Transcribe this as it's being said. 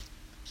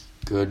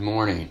Good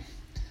morning.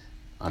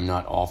 I'm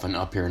not often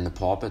up here in the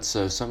pulpit,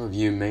 so some of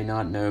you may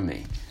not know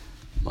me.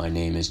 My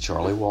name is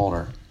Charlie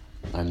Walter.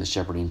 I'm the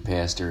shepherding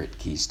pastor at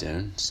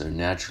Keystone, so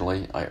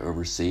naturally I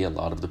oversee a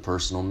lot of the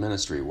personal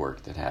ministry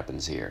work that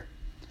happens here.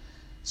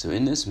 So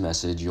in this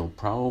message, you'll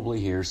probably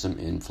hear some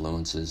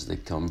influences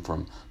that come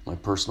from my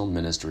personal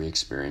ministry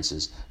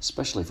experiences,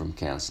 especially from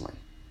counseling.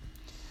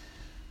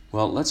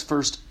 Well, let's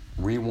first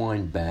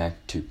rewind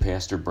back to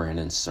Pastor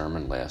Brandon's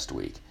sermon last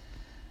week.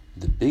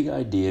 The big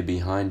idea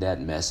behind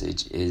that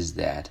message is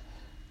that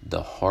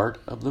the heart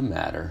of the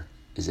matter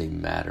is a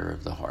matter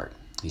of the heart.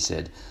 He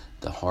said,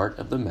 the heart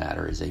of the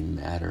matter is a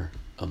matter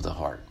of the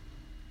heart.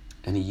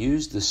 And he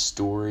used the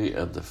story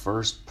of the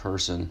first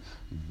person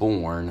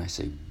born, I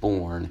say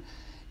born,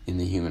 in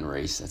the human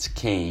race. That's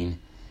Cain,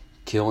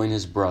 killing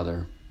his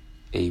brother,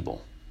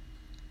 Abel.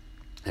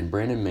 And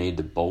Brandon made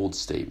the bold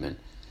statement,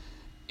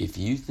 if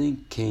you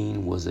think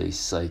Cain was a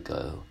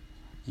psycho,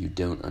 you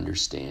don't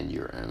understand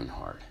your own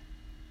heart.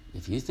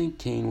 If you think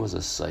Cain was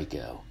a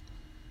psycho,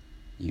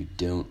 you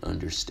don't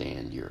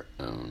understand your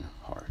own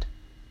heart.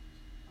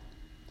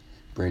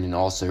 Brandon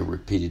also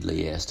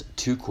repeatedly asked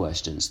two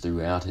questions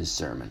throughout his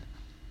sermon.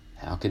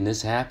 How can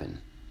this happen?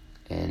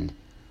 And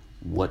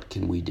what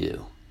can we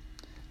do?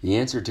 The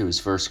answer to his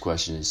first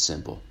question is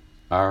simple.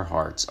 Our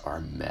hearts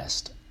are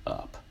messed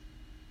up.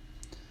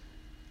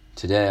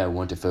 Today I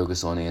want to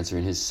focus on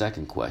answering his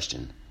second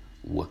question.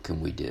 What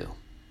can we do?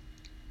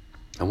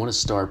 I want to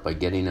start by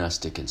getting us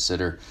to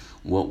consider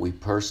what we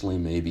personally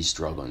may be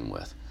struggling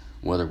with,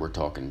 whether we're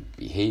talking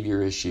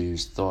behavior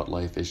issues, thought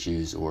life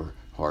issues, or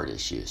heart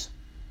issues.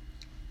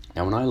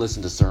 Now, when I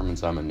listen to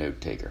sermons, I'm a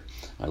note taker.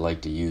 I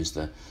like to use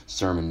the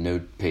sermon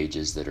note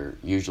pages that are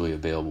usually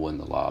available in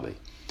the lobby.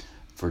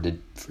 For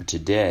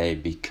today,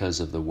 because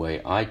of the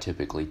way I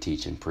typically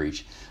teach and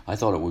preach, I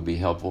thought it would be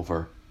helpful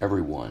for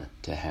everyone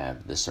to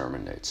have the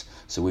sermon notes.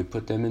 So we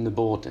put them in the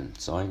bulletin.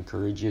 So I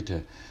encourage you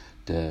to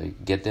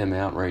get them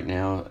out right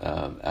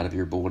now out of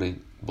your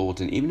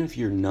bulletin. Even if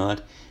you're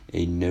not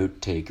a note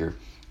taker,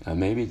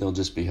 maybe they'll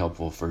just be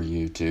helpful for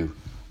you to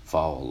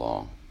follow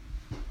along.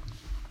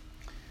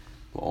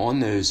 Well,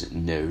 on those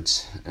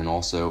notes and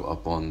also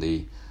up on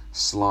the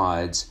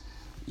slides,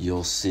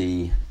 you'll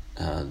see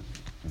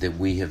that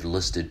we have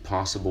listed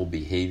possible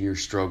behavior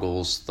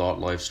struggles, thought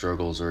life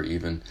struggles, or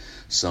even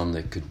some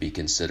that could be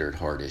considered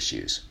heart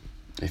issues.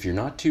 If you're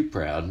not too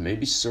proud,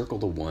 maybe circle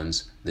the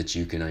ones that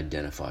you can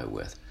identify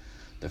with.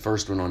 The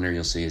first one on there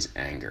you'll see is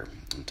anger.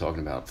 I'm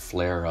talking about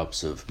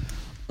flare-ups of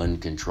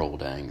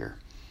uncontrolled anger.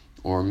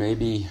 Or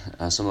maybe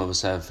some of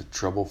us have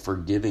trouble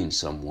forgiving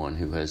someone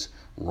who has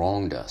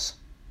wronged us.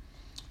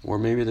 Or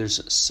maybe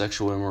there's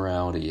sexual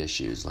immorality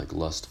issues like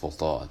lustful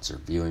thoughts or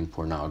viewing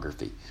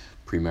pornography,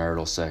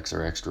 premarital sex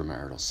or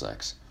extramarital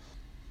sex.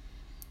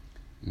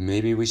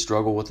 Maybe we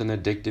struggle with an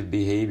addictive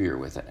behavior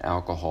with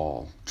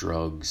alcohol,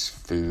 drugs,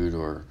 food,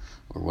 or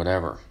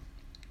whatever.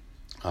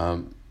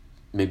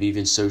 Maybe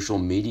even social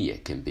media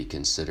can be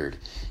considered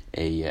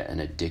an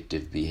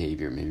addictive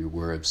behavior. Maybe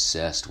we're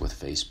obsessed with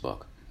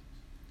Facebook.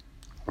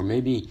 Or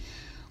maybe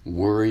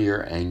worry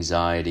or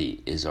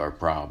anxiety is our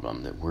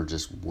problem, that we're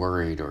just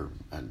worried or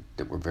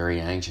that we're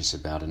very anxious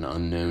about an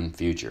unknown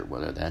future,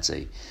 whether that's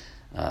a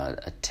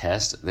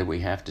test that we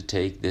have to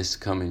take this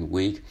coming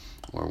week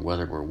or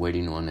whether we're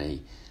waiting on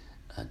the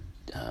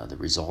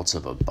results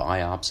of a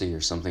biopsy or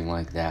something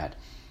like that,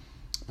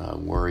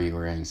 worry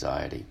or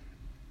anxiety.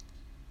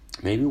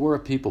 Maybe we're a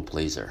people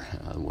pleaser,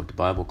 what the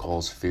Bible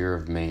calls fear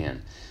of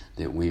man,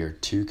 that we are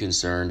too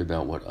concerned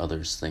about what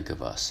others think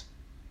of us.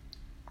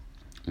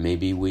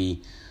 Maybe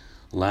we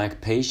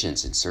lack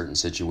patience in certain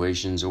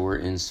situations or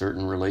in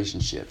certain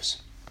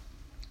relationships.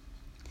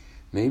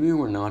 Maybe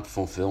we're not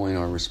fulfilling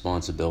our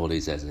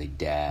responsibilities as a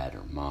dad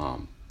or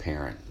mom,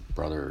 parent,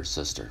 brother or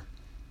sister.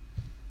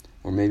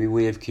 Or maybe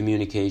we have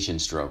communication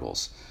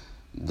struggles,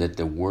 that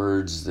the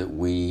words that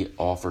we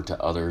offer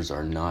to others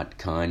are not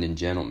kind and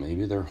gentle.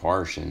 Maybe they're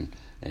harsh and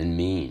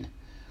mean.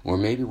 Or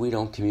maybe we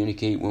don't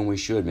communicate when we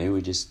should. Maybe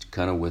we just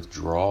kind of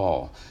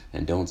withdraw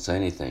and don't say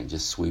anything,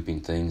 just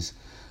sweeping things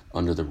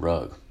under the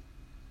rug.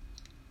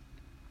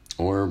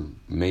 Or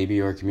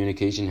maybe our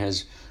communication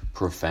has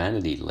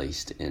profanity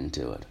laced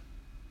into it.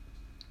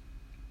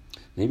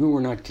 Maybe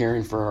we're not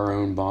caring for our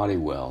own body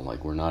well,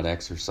 like we're not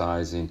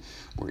exercising,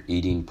 we're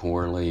eating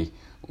poorly,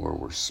 or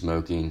we're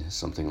smoking,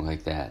 something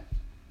like that.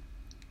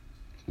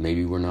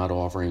 Maybe we're not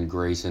offering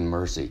grace and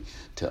mercy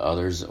to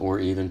others or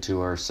even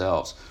to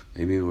ourselves.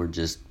 Maybe we're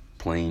just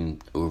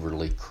plain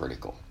overly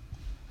critical.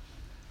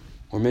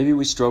 Or maybe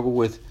we struggle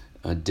with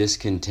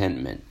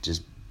discontentment,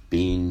 just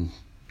being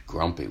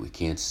grumpy. We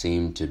can't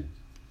seem to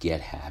get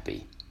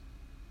happy.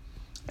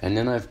 And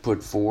then I've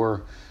put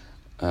 4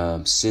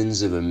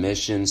 sins of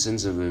omission.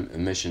 Sins of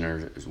omission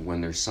are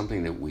when there's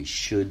something that we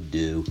should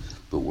do,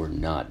 but we're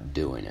not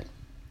doing it.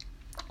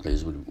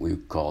 We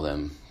call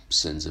them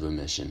sins of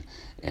omission,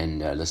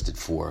 and I listed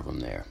 4 of them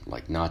there,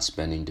 like not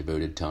spending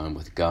devoted time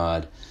with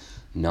God,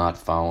 not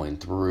following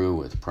through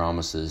with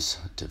promises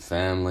to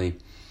family,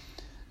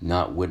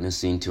 not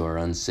witnessing to our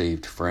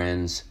unsaved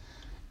friends,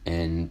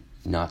 and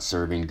not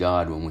serving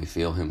God when we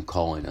feel Him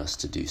calling us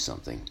to do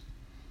something.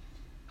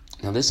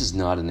 Now, this is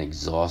not an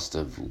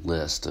exhaustive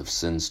list of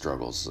sin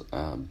struggles,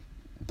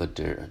 but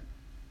there are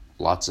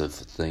lots of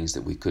things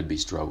that we could be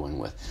struggling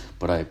with.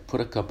 But I put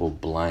a couple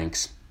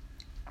blanks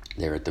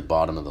there at the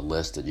bottom of the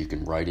list that you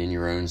can write in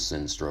your own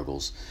sin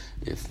struggles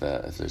if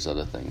there's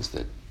other things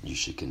that you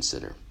should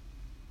consider.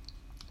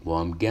 Well,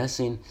 I'm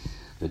guessing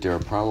that there are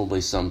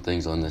probably some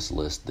things on this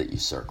list that you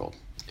circled.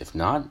 If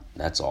not,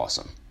 that's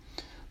awesome.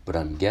 But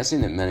I'm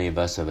guessing that many of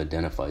us have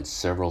identified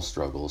several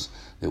struggles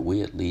that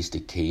we at least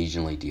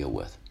occasionally deal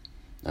with.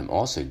 I'm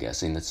also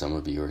guessing that some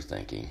of you are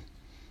thinking,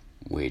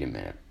 wait a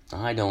minute,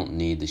 I don't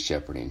need the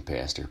shepherding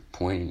pastor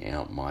pointing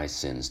out my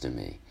sins to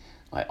me.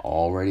 I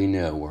already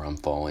know where I'm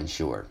falling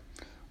short.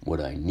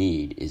 What I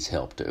need is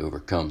help to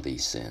overcome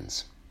these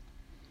sins.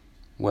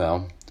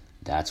 Well,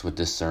 that's what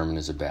this sermon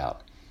is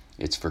about.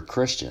 It's for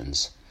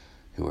Christians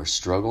who are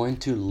struggling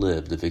to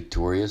live the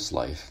victorious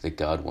life that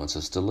God wants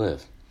us to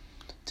live.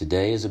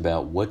 Today is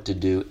about what to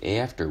do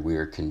after we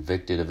are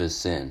convicted of a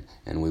sin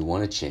and we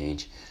want to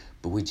change,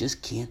 but we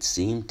just can't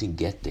seem to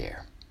get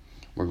there.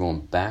 We're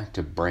going back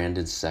to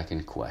Brandon's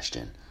second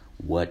question.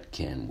 What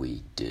can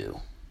we do?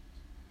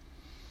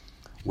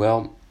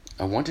 Well,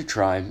 what I want to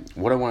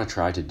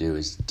try to do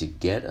is to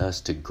get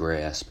us to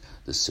grasp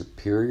the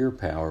superior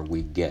power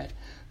we get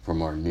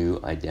from our new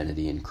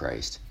identity in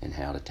Christ and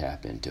how to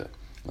tap into it.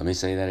 Let me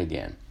say that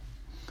again.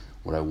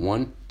 What I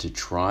want to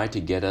try to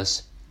get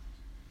us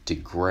to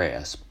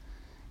grasp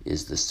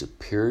is the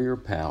superior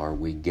power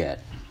we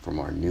get from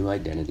our new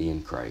identity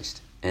in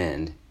Christ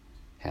and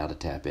how to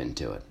tap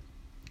into it.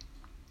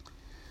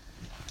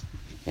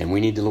 And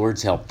we need the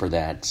Lord's help for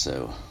that,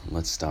 so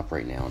let's stop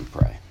right now and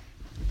pray.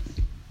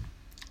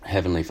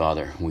 Heavenly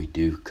Father, we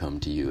do come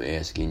to you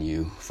asking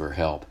you for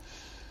help.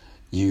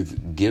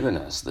 You've given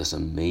us this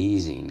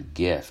amazing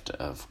gift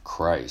of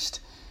Christ,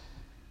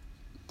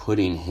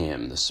 putting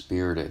Him, the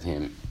Spirit of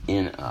Him,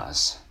 in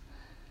us,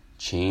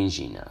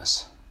 changing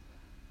us.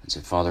 And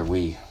so, Father,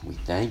 we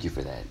thank you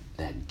for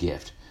that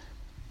gift.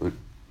 But,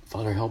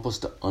 Father, help us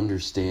to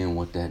understand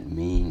what that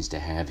means to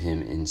have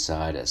Him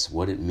inside us,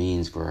 what it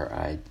means for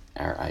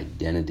our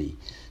identity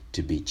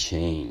to be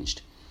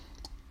changed,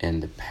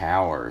 and the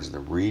powers, the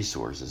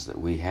resources that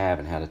we have,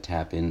 and how to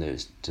tap into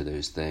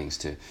those things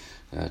to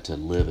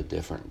live a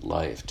different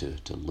life,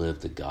 to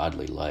live the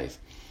godly life,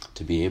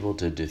 to be able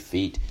to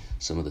defeat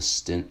some of the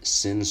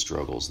sin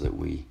struggles that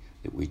we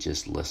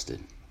just listed.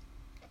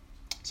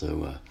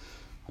 So,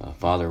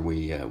 Father,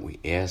 we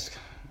ask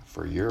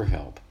for your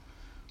help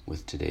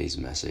with today's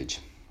message,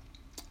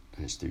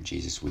 and it's through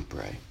Jesus we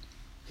pray.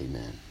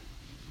 Amen.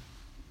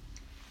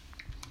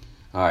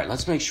 All right,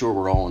 let's make sure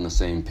we're all on the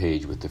same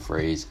page with the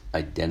phrase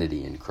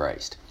identity in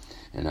Christ.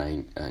 And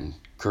I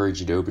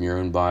encourage you to open your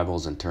own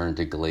Bibles and turn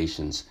to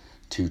Galatians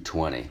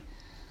 2:20.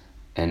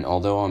 And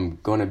although I'm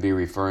going to be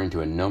referring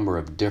to a number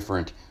of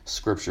different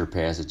scripture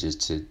passages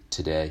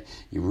today,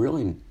 you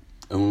really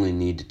only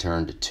need to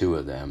turn to two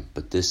of them,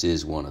 but this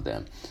is one of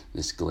them.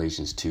 This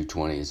Galatians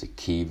 2:20 is a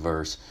key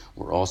verse.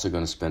 We're also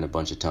going to spend a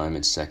bunch of time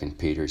in 2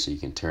 Peter, so you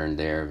can turn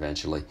there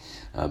eventually.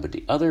 But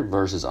the other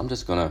verses I'm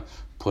just going to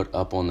put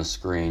up on the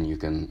screen. You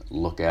can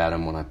look at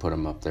them when I put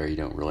them up there. You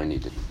don't really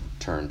need to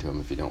turn to them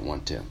if you don't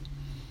want to.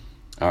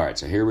 All right,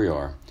 so here we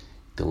are.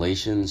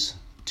 Galatians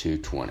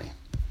 2:20.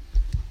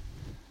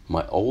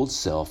 My old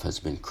self has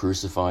been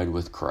crucified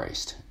with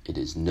Christ. It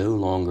is no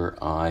longer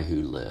I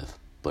who live,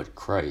 but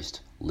Christ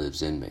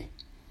lives in me.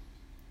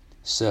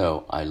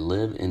 So I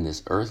live in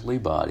this earthly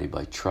body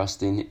by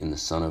trusting in the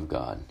Son of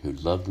God, who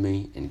loved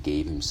me and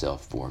gave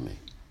himself for me.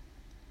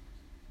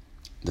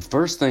 The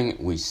first thing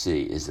we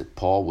see is that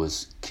Paul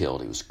was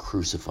killed. He was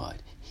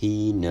crucified.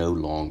 He no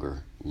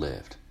longer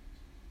lived.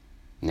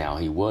 Now,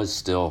 he was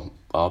still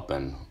up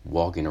and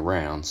walking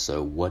around,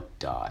 so what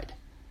died?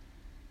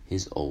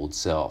 His old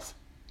self,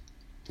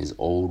 his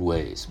old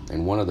ways.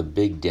 And one of the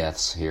big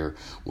deaths here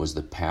was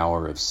the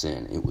power of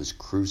sin. It was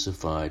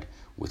crucified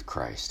with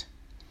Christ.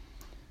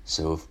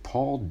 So if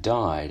Paul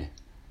died,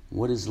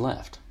 what is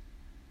left?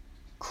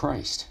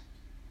 Christ.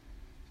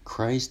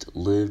 Christ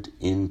lived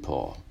in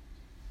Paul.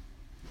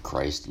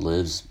 Christ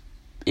lives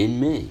in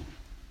me.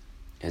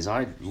 As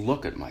I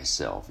look at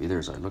myself, either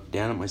as I look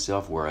down at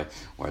myself or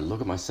I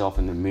look at myself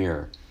in the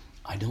mirror,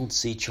 I don't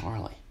see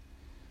Charlie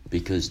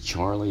because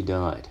Charlie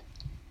died.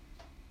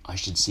 I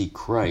should see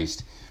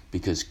Christ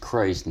because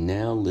Christ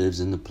now lives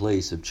in the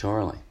place of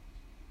Charlie.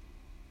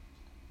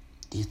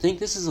 Do you think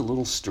this is a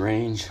little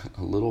strange,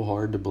 a little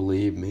hard to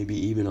believe, maybe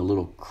even a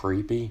little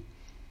creepy?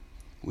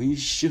 Well, you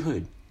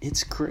should.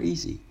 It's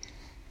crazy.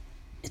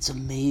 It's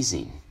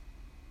amazing.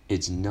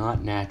 It's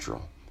not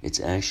natural. It's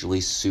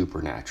actually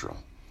supernatural.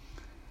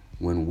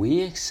 When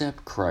we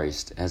accept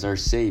Christ as our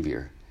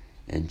Savior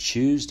and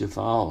choose to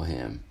follow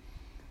Him,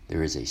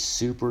 there is a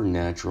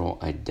supernatural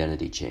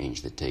identity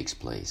change that takes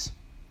place.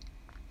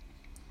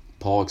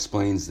 Paul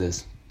explains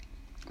this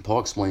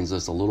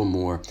a little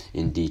more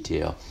in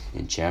detail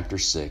in chapter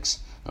 6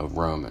 of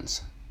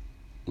Romans.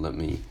 Let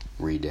me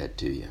read that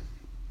to you.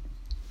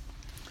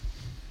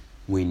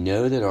 We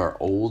know that our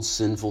old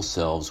sinful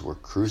selves were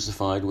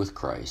crucified with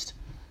Christ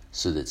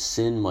so that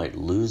sin might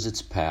lose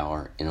its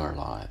power in our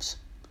lives.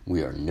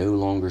 We are no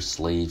longer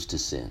slaves to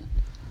sin.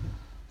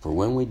 For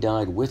when we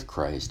died with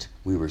Christ,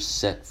 we were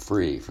set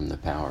free from the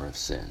power of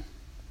sin.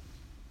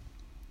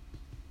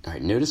 All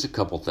right, notice a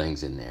couple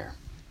things in there.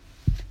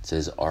 It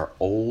says our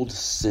old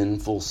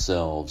sinful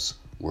selves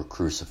were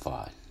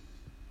crucified,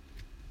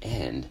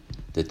 and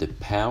that the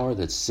power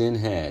that sin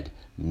had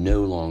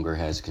no longer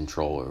has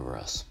control over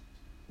us.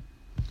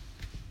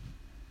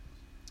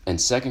 And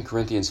 2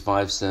 Corinthians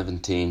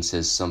 5:17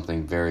 says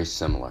something very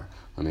similar.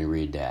 Let me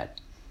read that.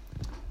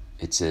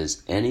 It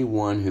says,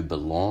 anyone who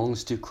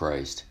belongs to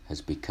Christ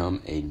has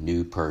become a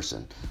new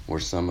person,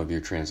 or some of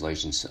your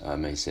translations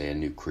may say a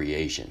new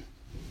creation.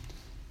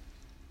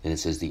 And it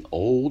says, the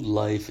old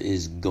life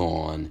is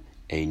gone,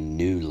 a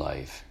new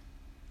life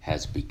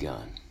has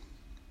begun.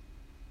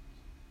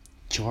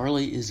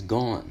 Charlie is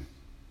gone.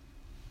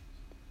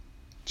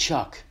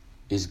 Chuck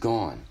is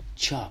gone.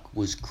 Chuck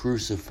was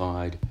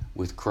crucified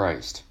with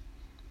Christ.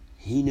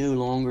 He no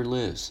longer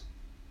lives.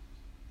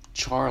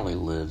 Charlie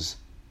lives.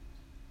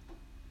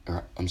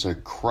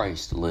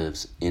 Christ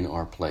lives in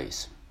our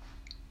place.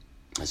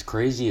 As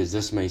crazy as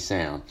this may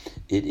sound,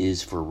 it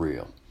is for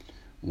real.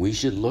 We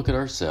should look at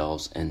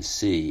ourselves and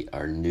see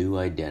our new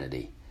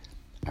identity,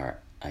 our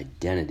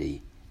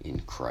identity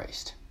in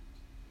Christ.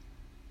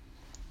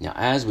 Now,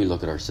 as we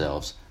look at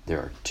ourselves, there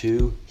are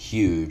two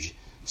huge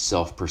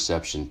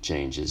self-perception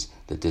changes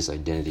that this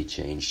identity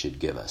change should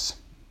give us.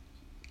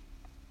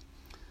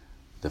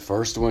 The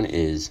first one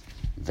is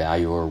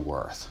value or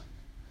worth.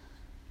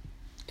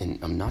 And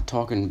I'm not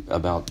talking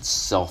about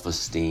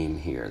self-esteem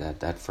here.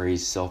 That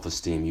phrase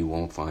self-esteem, you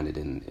won't find it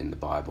in the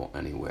Bible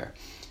anywhere.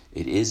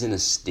 It is an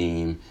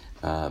esteem,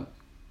 and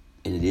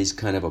it is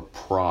kind of a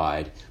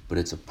pride, but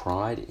it's a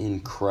pride in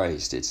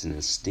Christ. It's an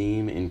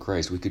esteem in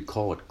Christ. We could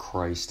call it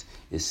Christ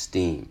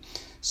esteem.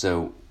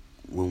 So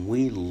when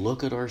we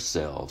look at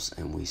ourselves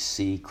and we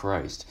see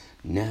Christ,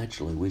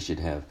 naturally we should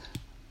have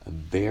a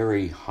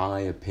very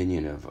high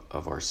opinion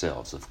of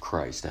ourselves, of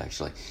Christ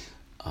actually,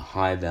 a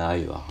high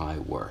value, a high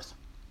worth.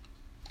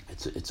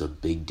 It's a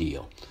big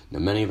deal. Now,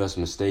 many of us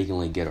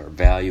mistakenly get our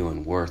value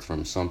and worth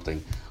from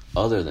something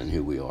other than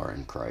who we are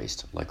in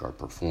Christ, like our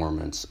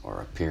performance, our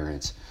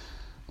appearance,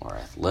 our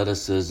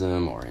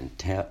athleticism,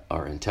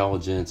 our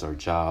intelligence, our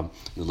job.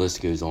 The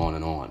list goes on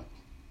and on.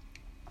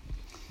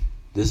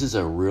 This is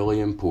a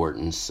really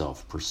important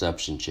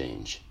self-perception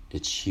change.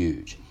 It's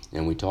huge,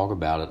 and we talk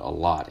about it a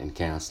lot in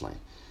counseling.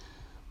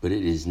 But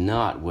it is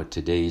not what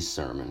today's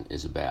sermon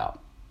is about.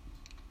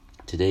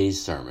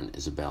 Today's sermon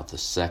is about the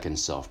second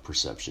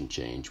self-perception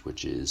change,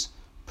 which is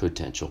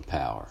potential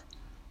power.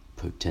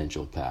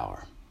 Potential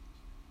power.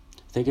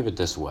 Think of it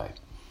this way.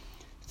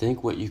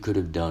 Think what you could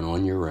have done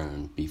on your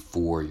own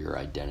before your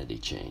identity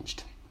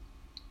changed.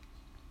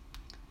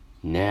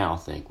 Now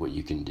think what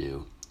you can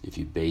do if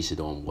you base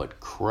it on what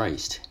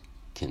Christ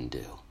can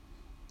do.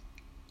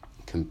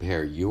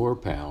 Compare your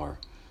power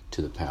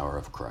to the power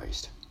of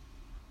Christ.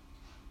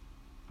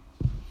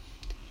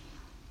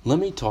 Let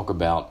me talk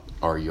about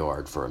our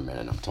yard for a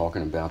minute. I'm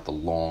talking about the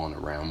lawn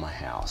around my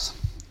house.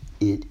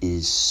 It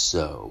is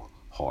so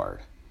hard.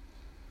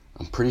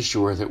 I'm pretty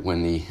sure that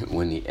when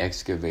the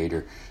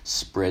excavator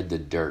spread the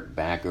dirt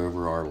back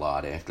over our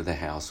lot after the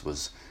house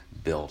was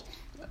built,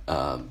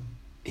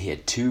 he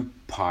had two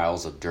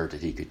piles of dirt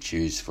that he could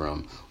choose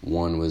from.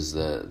 One was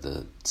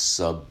the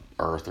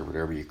sub-earth or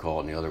whatever you call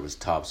it, and the other was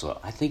topsoil.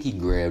 I think he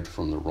grabbed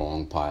from the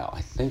wrong pile.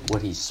 I think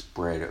what he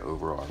spread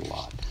over our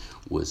lot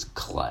was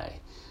clay.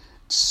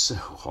 So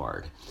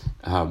hard.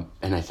 And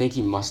I think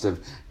he must have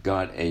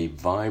got a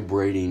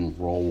vibrating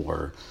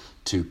roller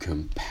to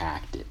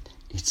compact it.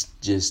 It's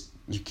just,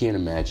 you can't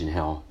imagine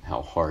how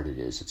hard it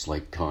is. It's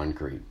like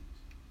concrete.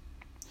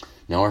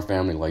 Now, our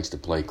family likes to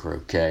play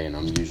croquet, and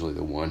I'm usually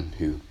the one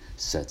who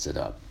sets it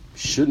up.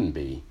 Shouldn't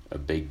be a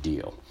big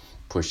deal.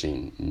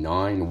 Pushing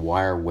 9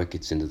 wire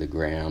wickets into the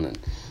ground and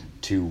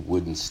 2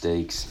 wooden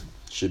stakes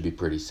should be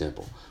pretty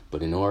simple.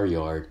 But in our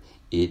yard,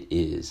 it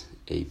is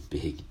a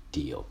big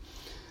deal.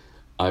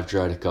 I've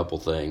tried a couple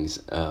things.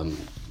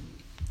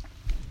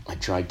 I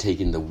tried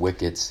taking the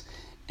wickets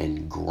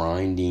and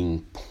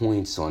grinding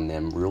points on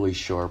them, really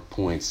sharp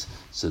points,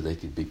 so they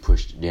could be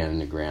pushed down in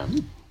the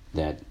ground.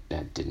 That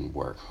didn't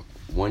work.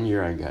 One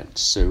year I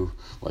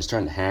was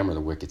trying to hammer the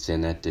wickets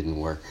in. That didn't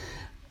work.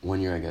 One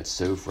year I got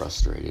so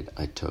frustrated,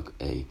 I took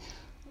a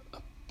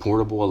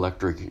portable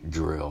electric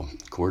drill,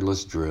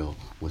 cordless drill,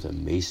 with a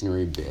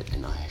masonry bit,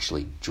 and I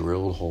actually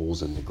drilled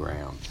holes in the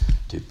ground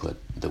to put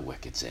the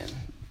wickets in.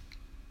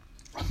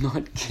 I'm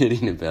not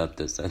kidding about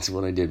this. That's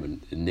what I did.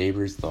 But the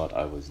neighbors thought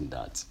I was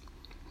nuts.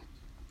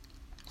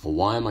 Well,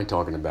 why am I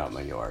talking about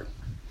my yard?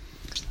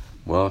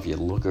 Well, if you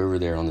look over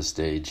there on the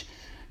stage,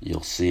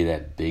 you'll see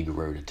that big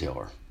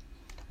rototiller.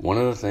 One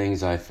of the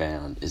things I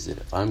found is that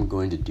if I'm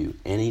going to do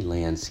any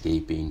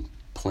landscaping,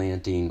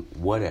 planting,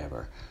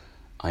 whatever,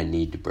 I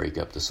need to break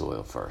up the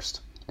soil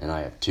first. And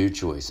I have 2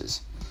 choices.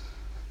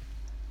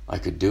 I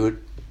could do it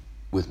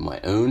with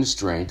my own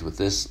strength with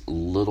this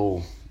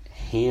little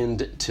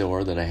hand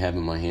tiller that I have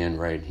in my hand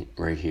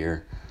right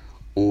here,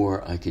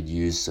 or I could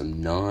use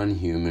some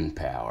non-human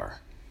power.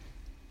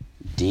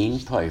 Dean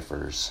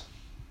Pfeiffer's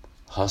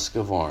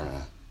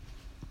Husqvarna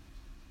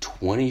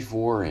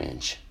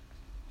 24-inch,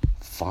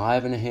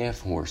 5.5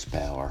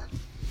 horsepower,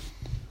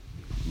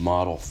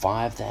 model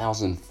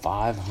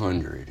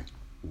 5500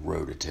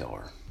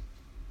 rototiller.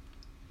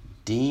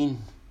 Dean,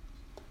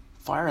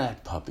 fire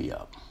that puppy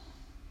up.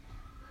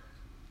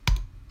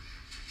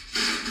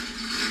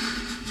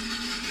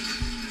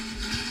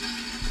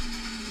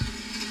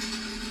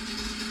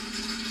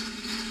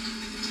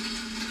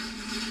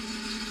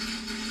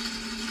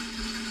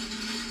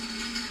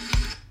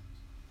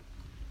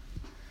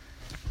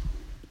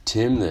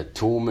 Tim the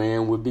tool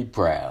man would be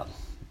proud.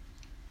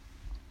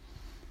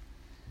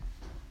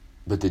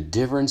 But the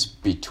difference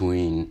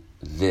between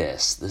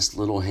this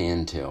little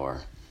hand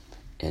tiller,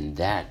 and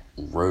that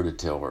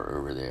rototiller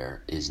over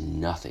there is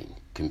nothing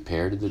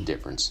compared to the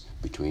difference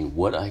between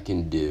what I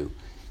can do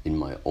in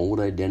my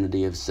old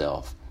identity of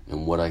self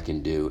and what I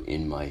can do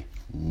in my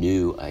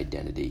new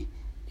identity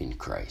in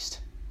Christ.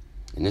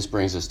 And this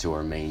brings us to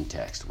our main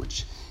text,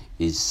 which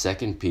is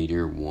 2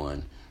 Peter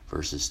 1,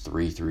 verses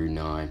 3 through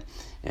 9.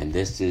 And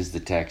this is the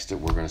text that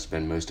we're going to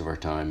spend most of our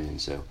time in,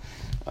 so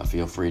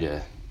feel free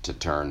to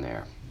turn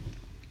there.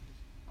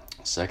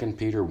 2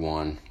 Peter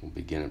 1, we'll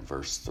begin at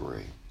verse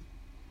 3.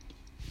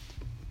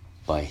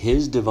 By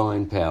His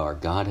divine power,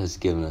 God has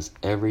given us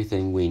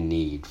everything we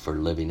need for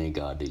living a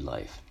godly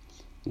life.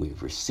 We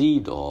have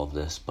received all of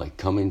this by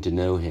coming to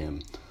know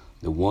Him,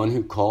 the one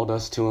who called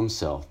us to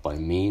Himself by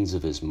means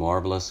of His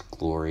marvelous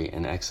glory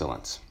and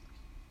excellence.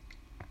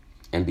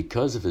 And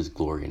because of His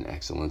glory and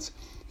excellence,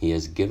 He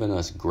has given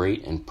us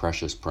great and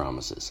precious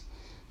promises.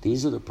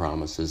 These are the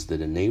promises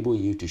that enable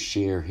you to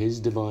share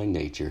His divine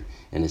nature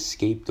and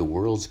escape the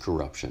world's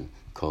corruption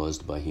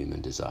caused by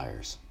human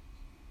desires.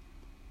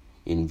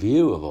 In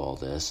view of all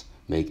this,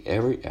 make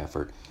every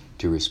effort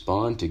to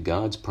respond to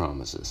God's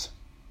promises.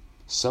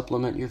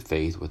 Supplement your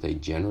faith with a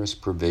generous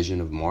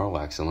provision of moral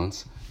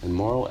excellence, and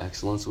moral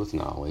excellence with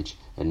knowledge,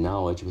 and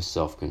knowledge with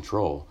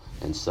self-control,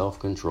 and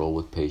self-control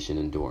with patient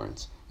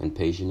endurance, and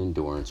patient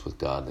endurance with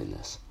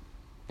godliness,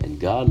 and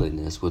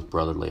godliness with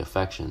brotherly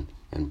affection,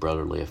 and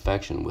brotherly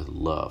affection with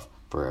love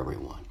for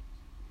everyone.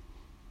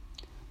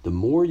 The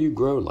more you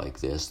grow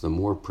like this, the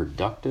more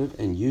productive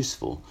and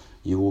useful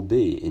you will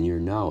be in your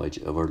knowledge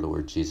of our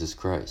Lord Jesus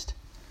Christ.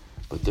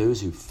 But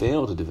those who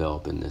fail to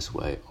develop in this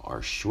way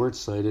are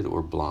short-sighted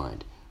or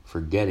blind,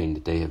 forgetting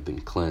that they have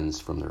been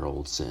cleansed from their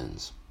old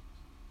sins.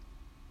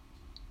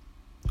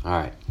 All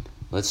right,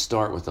 let's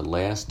start with the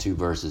last two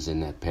verses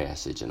in that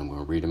passage, and I'm going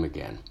to read them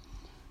again.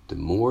 The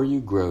more you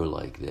grow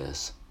like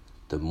this,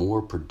 the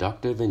more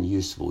productive and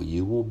useful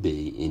you will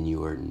be in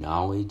your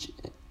knowledge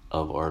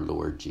of our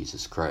Lord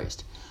Jesus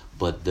Christ.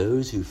 But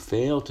those who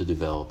fail to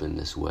develop in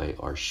this way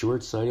are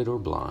short-sighted or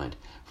blind,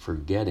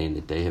 forgetting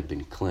that they have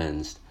been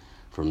cleansed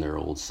from their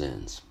old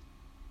sins.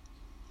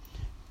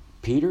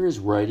 Peter is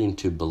writing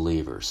to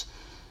believers.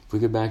 If we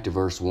go back to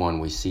verse 1,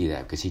 we see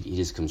that, because he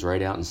just comes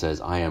right out and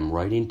says, I am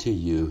writing to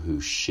you who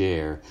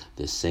share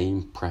the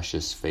same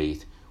precious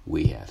faith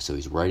we have. So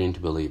he's writing to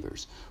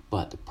believers.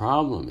 But the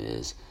problem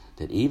is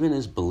that even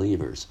as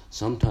believers,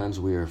 sometimes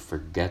we are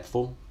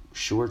forgetful,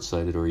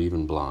 short-sighted, or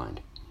even blind.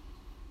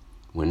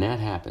 When that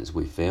happens,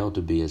 we fail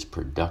to be as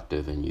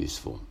productive and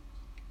useful.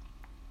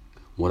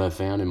 What I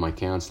found in my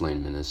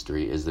counseling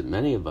ministry is that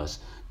many of us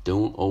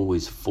don't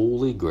always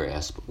fully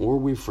grasp, or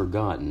we've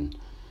forgotten,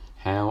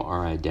 how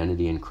our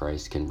identity in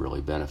Christ can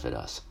really benefit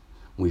us.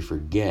 We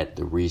forget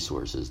the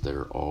resources that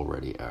are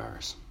already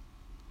ours.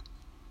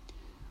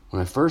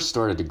 When I first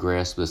started to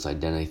grasp this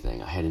identity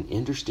thing, I had an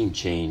interesting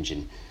change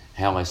in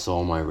how I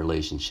saw my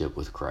relationship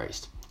with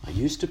Christ. I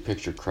used to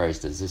picture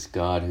Christ as this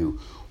God who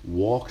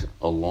walked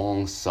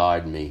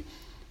alongside me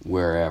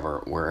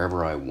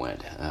wherever I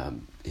went.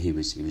 He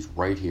was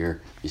right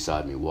here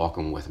beside me,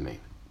 walking with me,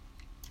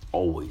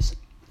 always.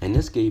 And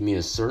this gave me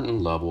a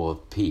certain level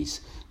of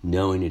peace,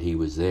 knowing that He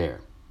was there.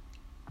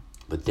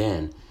 But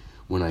then,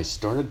 when I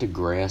started to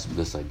grasp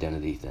this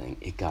identity thing,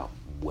 it got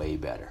way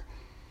better.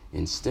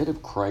 Instead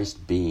of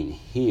Christ being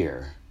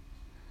here,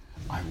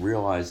 I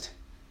realized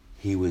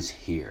He was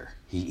here.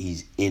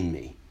 He's in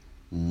me,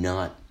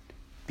 not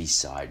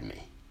beside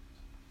me.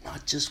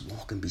 Not just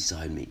walking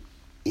beside me,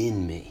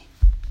 in me.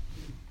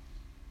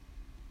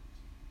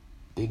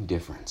 Big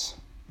difference.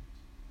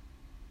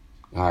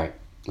 All right,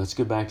 let's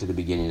go back to the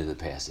beginning of the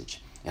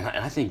passage. And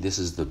I think this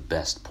is the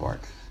best part.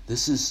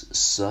 This is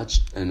such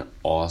an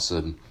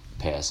awesome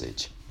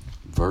passage.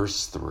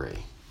 Verse 3.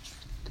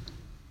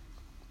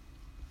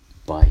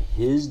 By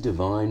His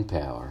divine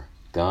power,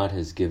 God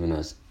has given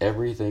us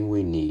everything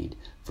we need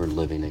for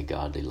living a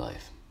godly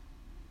life.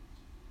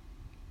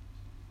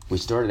 We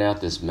started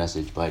out this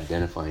message by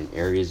identifying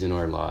areas in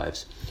our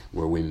lives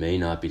where we may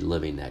not be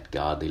living that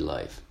godly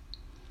life.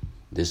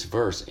 This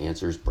verse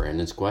answers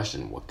Brandon's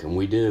question, what can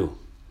we do?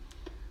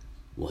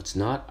 Well, it's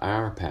not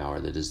our power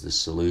that is the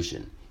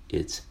solution.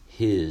 It's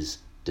His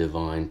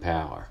divine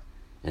power.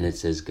 And it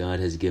says God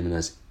has given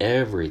us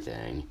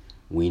everything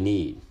we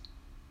need.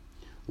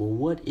 Well,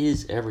 what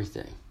is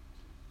everything?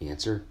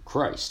 Answer,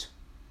 Christ.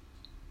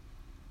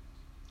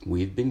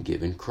 We've been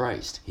given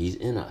Christ. He's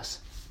in us.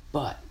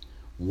 But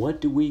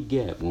what do we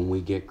get when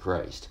we get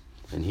Christ?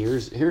 And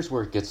here's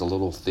where it gets a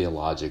little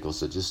theological,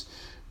 so just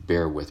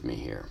bear with me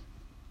here.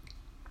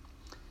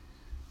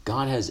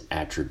 God has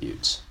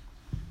attributes,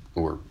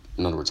 or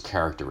in other words,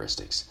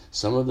 characteristics.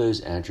 Some of those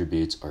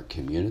attributes are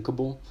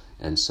communicable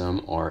and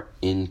some are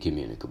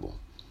incommunicable.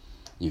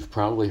 You've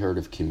probably heard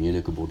of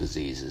communicable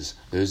diseases.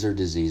 Those are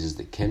diseases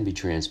that can be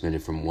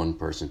transmitted from one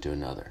person to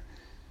another.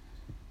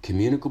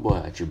 Communicable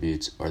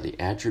attributes are the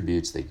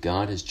attributes that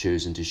God has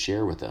chosen to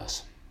share with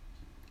us.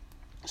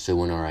 So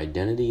when our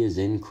identity is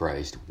in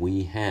Christ,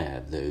 we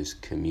have those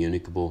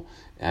communicable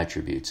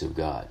attributes of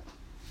God.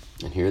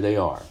 And here they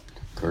are,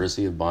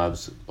 courtesy of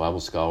Bible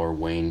scholar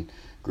Wayne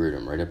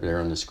Grudem, right up there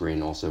on the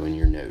screen, also in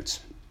your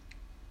notes.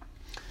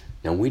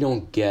 Now, we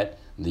don't get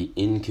the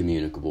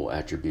incommunicable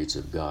attributes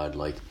of God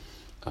like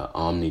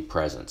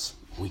omnipresence.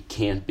 We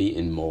can't be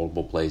in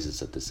multiple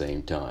places at the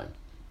same time.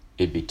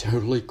 It'd be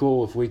totally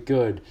cool if we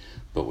could,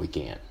 but we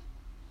can't.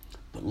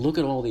 But look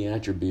at all the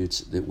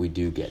attributes that we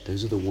do get.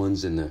 Those are the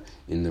ones in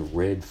the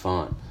red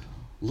font.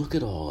 Look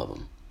at all of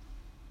them.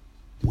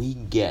 We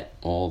get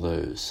all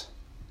those.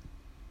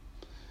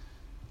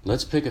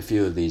 Let's pick a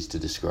few of these to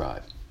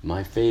describe.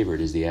 My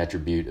favorite is the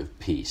attribute of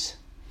peace.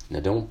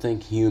 Now, don't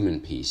think human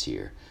peace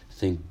here.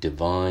 Think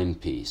divine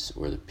peace,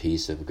 or the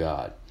peace of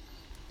God.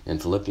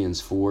 And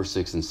Philippians 4,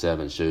 6, and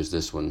 7 shows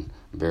this one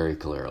very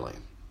clearly.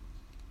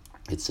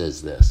 It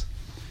says this: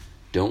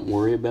 don't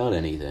worry about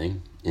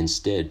anything.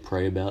 Instead,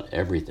 pray about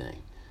everything.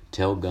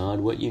 Tell God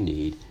what you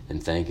need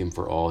and thank Him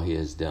for all He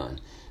has done.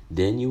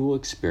 Then you will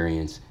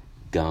experience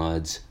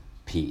God's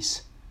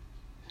peace,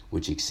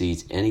 which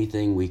exceeds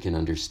anything we can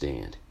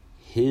understand.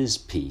 His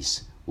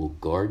peace will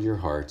guard your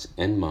hearts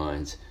and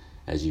minds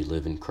as you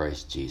live in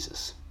Christ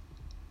Jesus.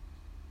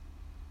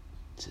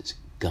 It says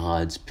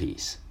God's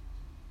peace,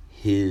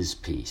 His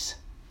peace.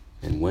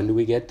 And when do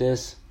we get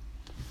this?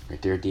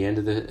 Right there at the end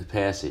of the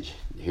passage.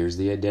 Here's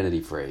the identity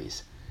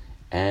phrase: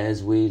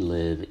 as we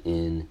live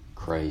in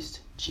Christ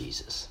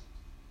Jesus.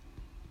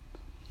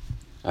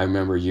 I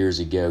remember years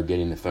ago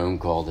getting the phone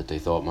call that they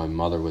thought my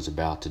mother was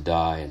about to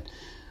die and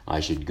I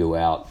should go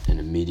out and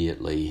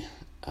immediately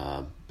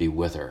be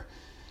with her.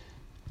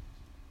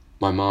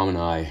 My mom and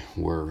I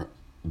were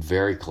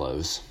very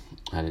close,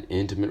 had an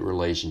intimate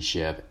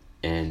relationship,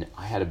 and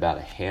I had about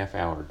a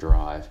half-hour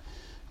drive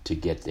to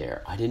get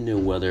there. I didn't know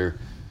whether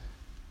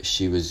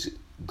she was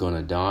going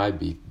to die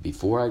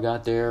before I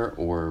got there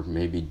or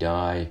maybe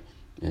die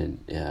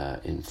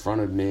in front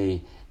of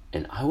me,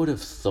 and I would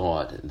have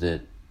thought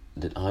that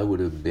I would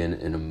have been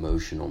an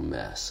emotional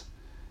mess.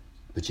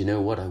 But you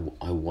know what?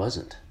 I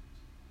wasn't.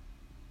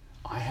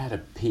 I had a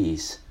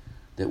peace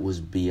that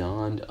was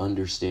beyond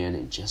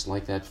understanding, just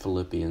like that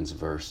Philippians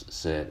verse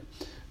said.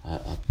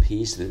 A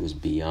peace that was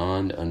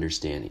beyond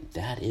understanding.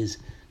 That is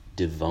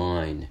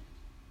divine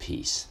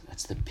peace.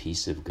 That's the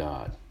peace of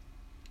God.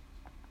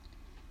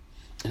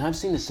 And I've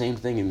seen the same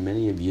thing in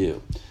many of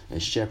you.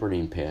 As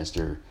shepherding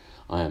pastor,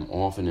 I am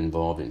often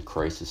involved in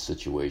crisis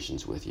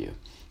situations with you,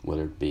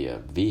 whether it be a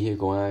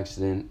vehicle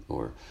accident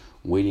or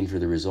waiting for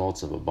the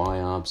results of a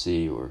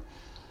biopsy or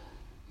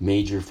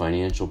major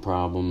financial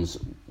problems,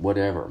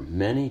 whatever.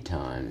 Many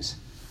times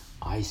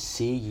I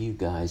see you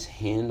guys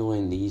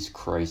handling these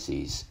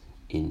crises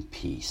in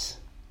peace.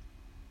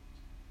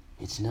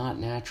 It's not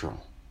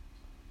natural.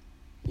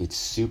 It's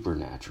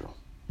supernatural.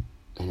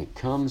 And it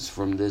comes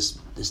from this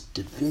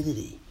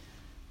divinity,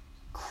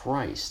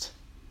 Christ,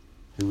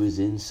 who is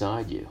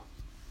inside you.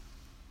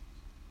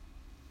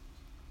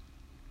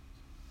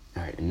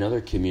 All right,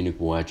 another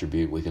communicable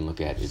attribute we can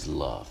look at is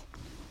love.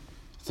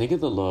 Think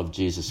of the love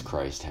Jesus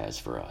Christ has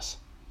for us.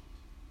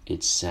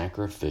 It's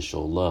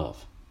sacrificial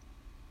love.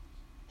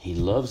 He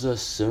loves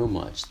us so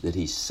much that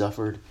He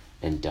suffered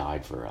and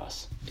died for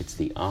us. It's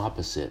the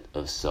opposite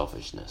of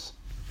selfishness.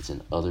 It's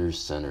an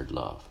others-centered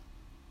love.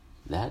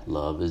 That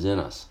love is in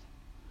us.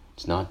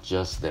 It's not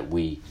just that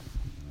we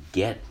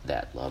get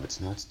that love. It's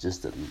not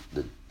just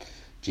that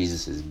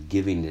Jesus is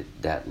giving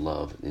it that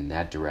love in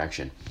that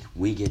direction.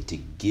 We get to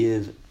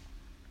give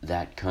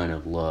that kind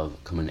of love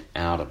coming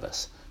out of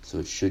us. So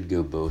it should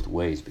go both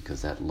ways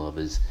because that love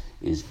is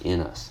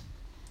in us.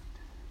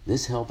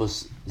 This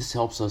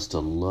helps us to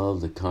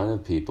love the kind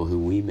of people who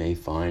we may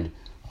find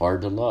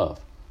hard to love.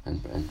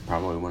 And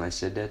probably when I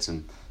said that,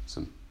 some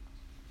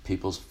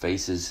people's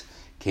faces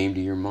came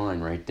to your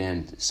mind right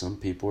then. Some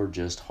people are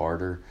just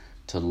harder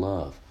to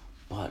love.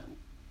 But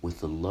with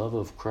the love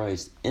of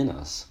Christ in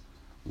us,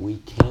 we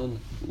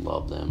can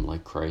love them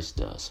like Christ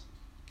does.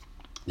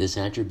 This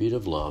attribute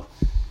of love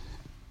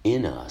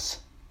in us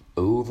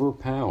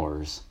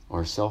overpowers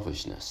our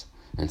selfishness.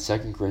 And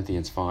 2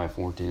 Corinthians 5,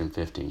 14 and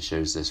 15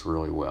 shows this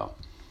really well.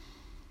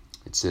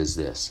 It says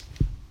this: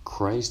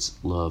 Christ's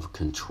love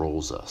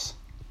controls us.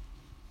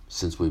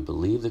 Since we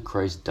believe that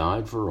Christ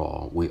died for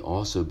all, we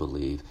also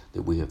believe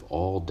that we have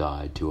all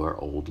died to our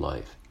old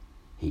life.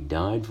 He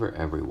died for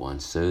everyone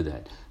so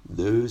that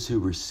those who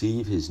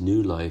receive his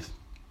new life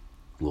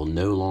will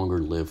no longer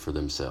live for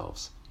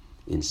themselves.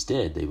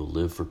 Instead, they will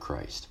live for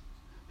Christ,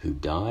 who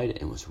died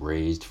and was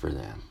raised for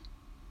them.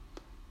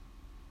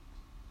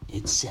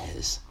 It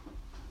says,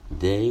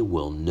 they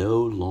will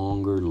no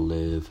longer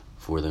live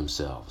for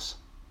themselves.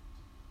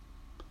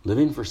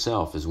 Living for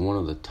self is one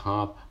of the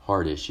top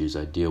heart issues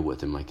I deal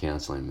with in my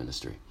counseling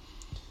ministry.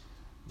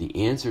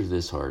 The answer to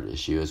this heart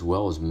issue, as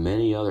well as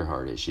many other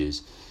heart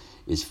issues,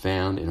 is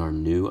found in our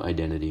new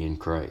identity in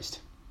Christ.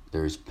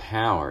 There is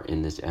power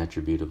in this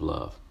attribute of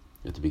love.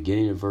 At the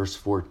beginning of verse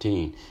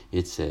 14,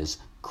 it says,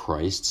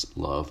 Christ's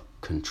love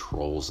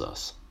controls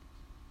us.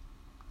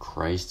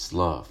 Christ's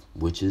love,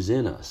 which is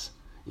in us,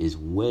 is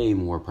way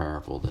more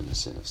powerful than the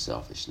sin of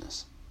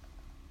selfishness.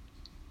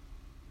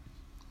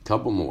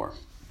 Couple more.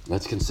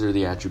 Let's consider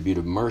the attribute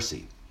of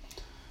mercy.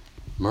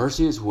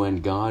 Mercy is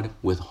when God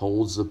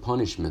withholds the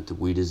punishment that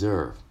we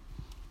deserve.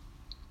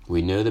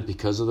 We know that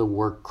because of the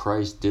work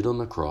Christ did on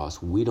the cross,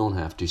 we don't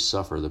have to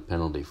suffer the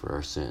penalty for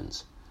our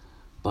sins.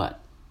 But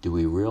do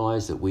we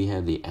realize that we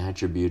have the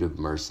attribute of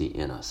mercy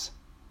in us?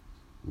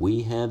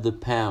 We have the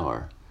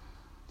power,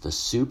 the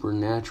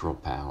supernatural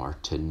power,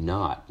 to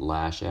not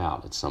lash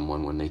out at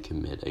someone when they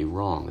commit a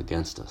wrong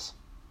against us.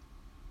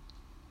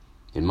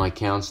 In my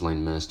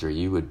counseling ministry,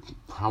 you would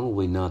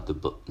probably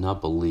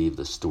not believe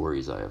the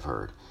stories I have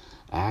heard.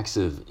 Acts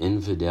of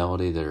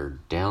infidelity that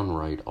are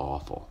downright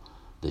awful,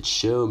 that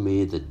show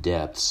me the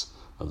depths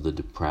of the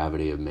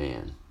depravity of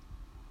man.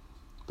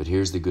 But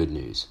here's the good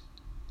news.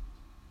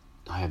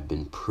 I have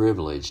been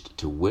privileged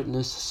to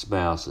witness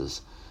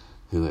spouses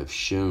who have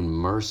shown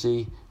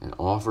mercy and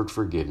offered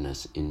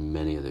forgiveness in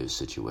many of those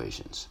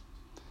situations.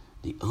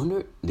 The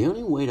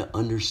only way to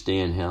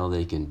understand how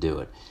they can do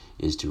it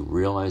is to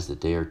realize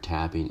that they are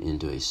tapping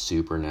into a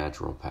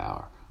supernatural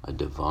power, a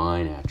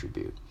divine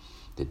attribute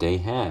that they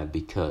have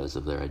because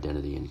of their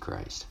identity in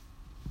Christ.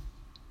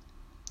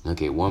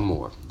 Okay, one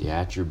more. The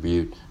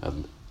attribute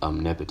of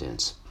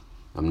omnipotence.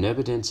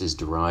 Omnipotence is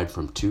derived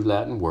from two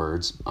Latin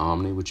words,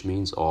 omni, which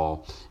means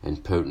all,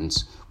 and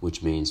potens,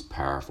 which means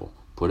powerful.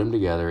 Put them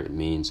together, it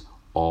means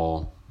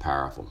all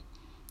powerful.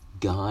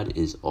 God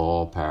is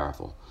all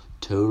powerful,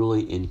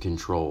 totally in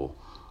control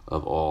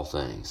of all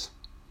things.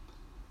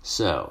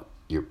 So,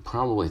 you're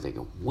probably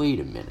thinking, wait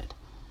a minute.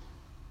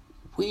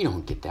 We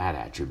don't get that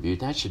attribute.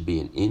 That should be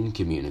an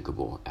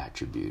incommunicable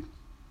attribute.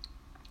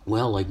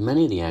 Well, like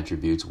many of the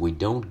attributes, we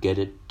don't get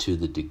it to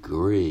the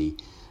degree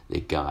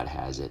that God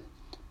has it,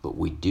 but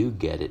we do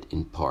get it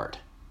in part.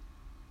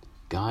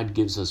 God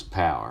gives us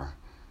power,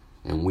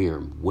 and we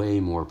are way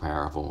more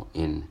powerful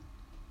in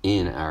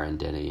our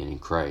identity in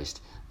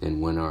Christ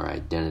than when our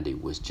identity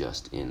was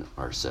just in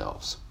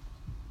ourselves.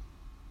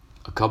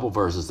 A couple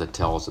verses that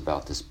tell us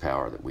about this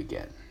power that we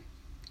get.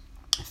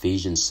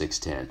 Ephesians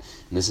 6:10. And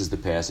this is the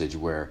passage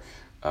where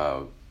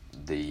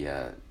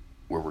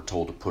we're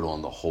told to put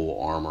on the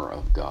whole armor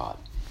of God.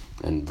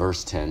 And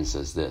verse 10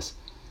 says this: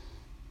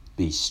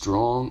 be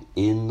strong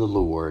in the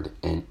Lord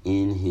and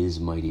in his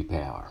mighty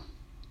power.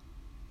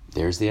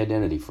 There's the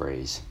identity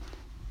phrase,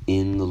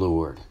 in the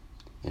Lord.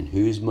 And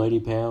whose mighty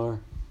power?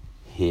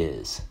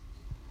 His.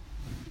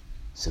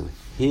 So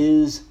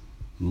his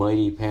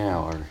mighty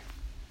power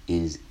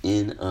is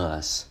in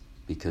us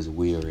because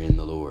we are in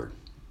the Lord.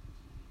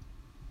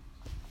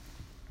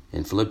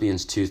 In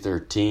Philippians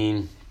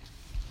 2:13,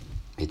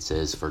 it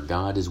says, for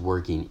God is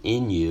working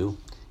in you,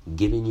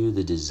 giving you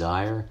the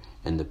desire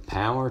and the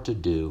power to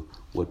do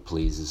what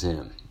pleases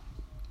him.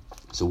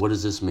 So what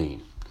does this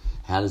mean?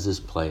 How does this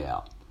play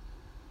out?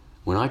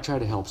 When I try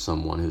to help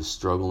someone who's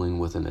struggling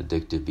with an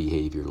addictive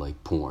behavior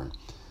like porn,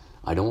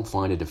 I don't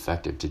find it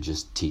effective to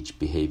just teach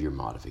behavior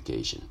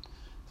modification.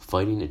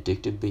 Fighting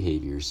addictive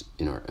behaviors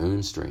in our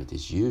own strength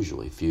is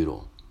usually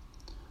futile.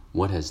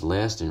 What has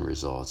lasting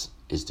results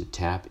is to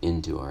tap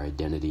into our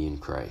identity in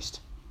Christ.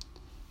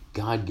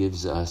 God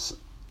gives us,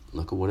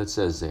 look at what it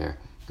says there,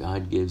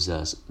 God gives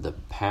us the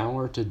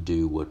power to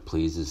do what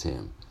pleases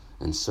him,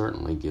 and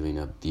certainly giving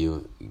up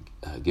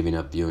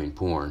viewing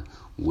porn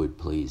would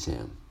please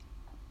him.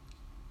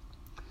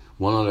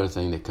 One other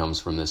thing that comes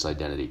from this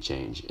identity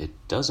change, it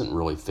doesn't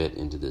really fit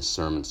into this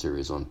sermon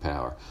series on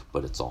power,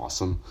 but it's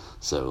awesome,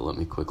 so let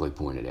me quickly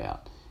point it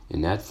out.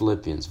 In that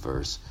Philippians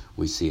verse,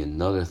 we see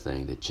another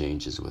thing that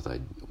changes with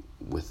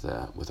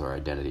our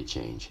identity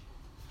change.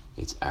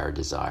 It's our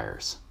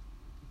desires.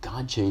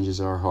 God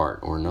changes our heart,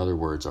 or in other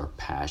words, our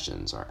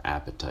passions, our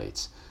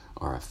appetites,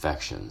 our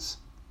affections,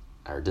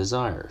 our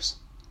desires.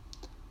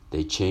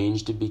 They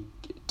change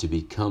to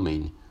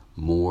becoming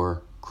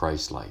more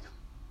Christ-like.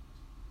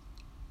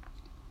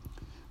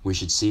 We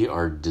should see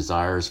our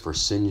desires for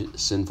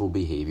sinful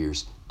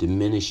behaviors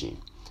diminishing.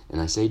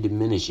 And I say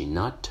diminishing,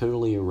 not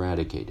totally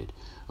eradicated.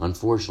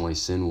 Unfortunately,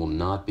 sin will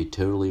not be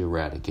totally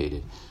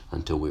eradicated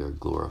until we are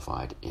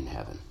glorified in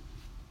heaven.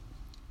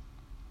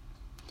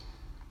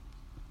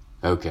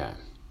 Okay,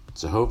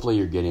 so hopefully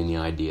you're getting the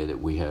idea that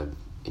we have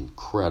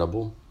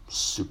incredible,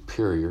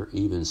 superior,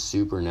 even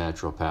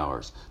supernatural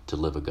powers to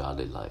live a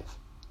godly life.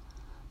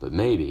 But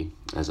maybe,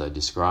 as I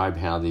describe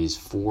how these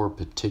 4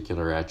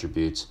 particular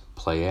attributes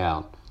play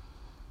out,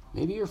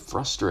 maybe you're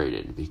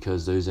frustrated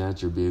because those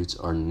attributes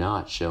are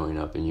not showing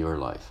up in your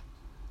life.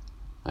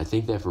 I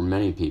think that for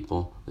many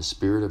people, the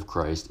Spirit of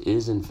Christ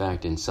is in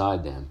fact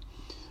inside them,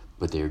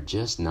 but they're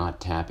just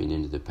not tapping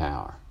into the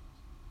power.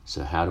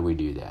 So how do we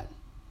do that?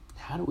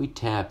 How do we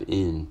tap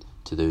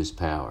into those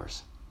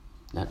powers?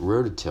 That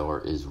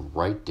rototiller is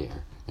right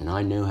there, and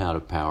I know how to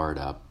power it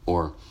up,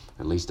 or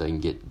at least I can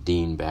get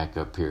Dean back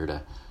up here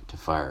to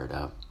fire it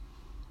up.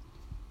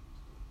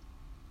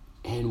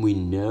 And we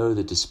know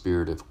that the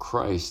Spirit of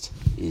Christ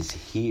is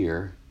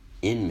here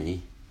in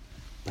me,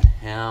 but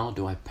how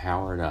do I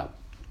power it up?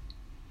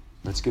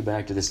 Let's go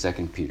back to the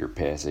 2 Peter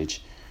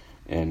passage,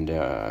 and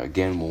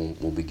again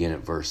we'll begin at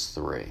verse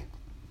 3. It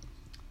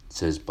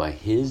says, "By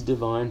His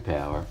divine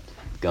power,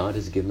 God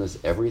has given us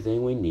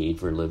everything we need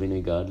for living a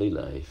godly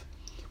life.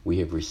 We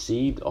have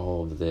received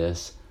all of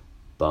this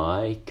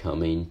by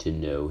coming to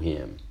know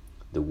Him,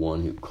 the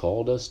one who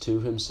called us to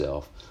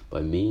Himself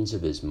by means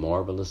of His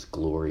marvelous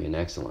glory and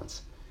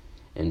excellence.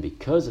 And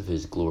because of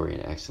His glory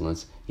and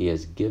excellence, He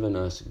has given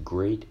us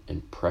great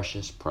and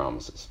precious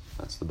promises."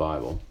 That's the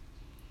Bible.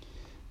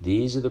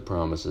 "These are the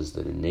promises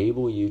that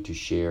enable you to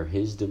share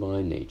His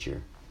divine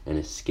nature and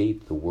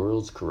escape the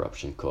world's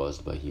corruption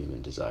caused by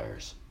human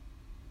desires."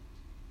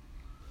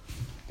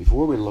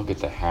 Before we look at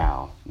the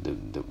how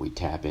that we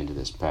tap into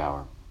this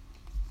power,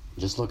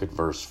 just look at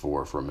verse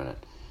 4 for a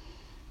minute.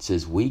 It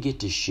says, we get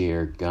to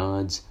share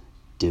God's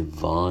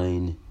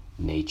divine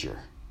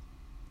nature.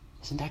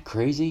 Isn't that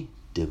crazy?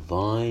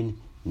 Divine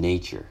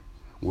nature.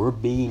 We're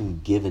being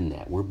given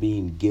that. We're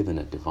being given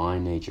a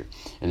divine nature.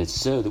 And it's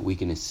so that we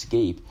can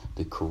escape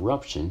the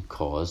corruption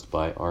caused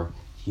by our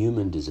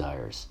human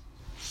desires.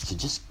 So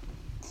just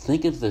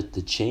think of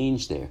the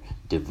change there.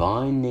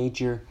 Divine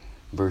nature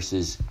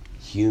versus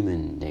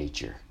human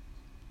nature.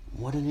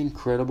 What an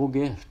incredible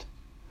gift.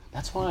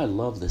 That's why I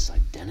love this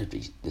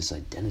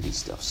identity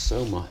stuff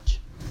so much.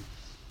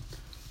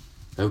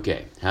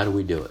 Okay, how do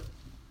we do it?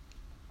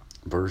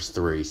 Verse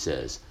 3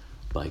 says,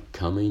 by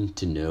coming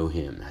to know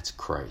Him. That's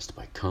Christ.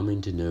 By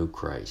coming to know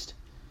Christ.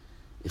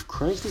 If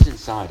Christ is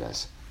inside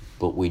us,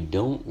 but we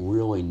don't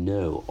really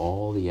know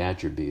all the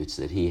attributes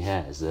that He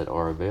has that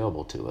are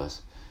available to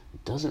us,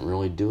 it doesn't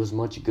really do us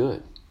much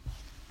good.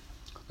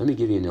 Let me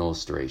give you an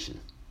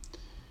illustration.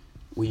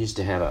 We used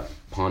to have a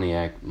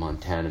Pontiac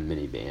Montana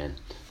minivan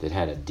that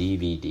had a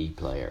DVD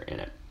player in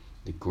it.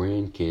 The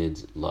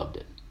grandkids loved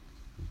it.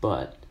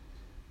 But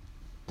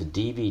the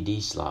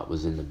DVD slot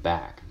was in the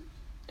back,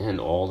 and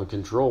all the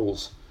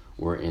controls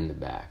were in the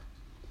back.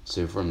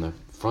 So from the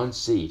front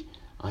seat,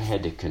 I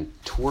had to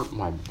contort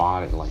my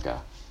body like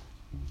a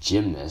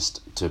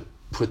gymnast to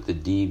put the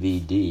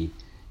DVD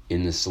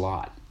in the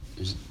slot. It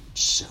was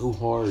so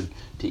hard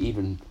to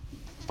even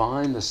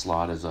find the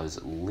slot as I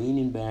was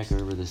leaning back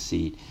over the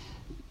seat,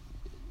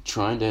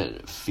 trying to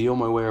feel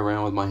my way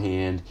around with my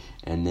hand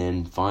and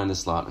then find the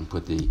slot and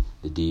put the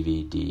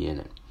DVD in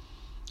it.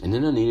 And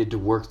then I needed to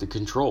work the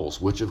controls,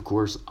 which of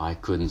course I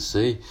couldn't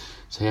see.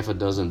 It's half a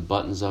dozen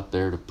buttons up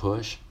there to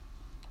push.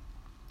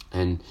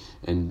 And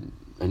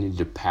I needed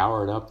to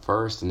power it up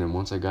first, and then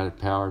once I got it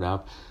powered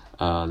up,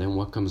 then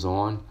what comes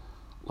on?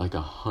 Like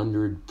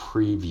 100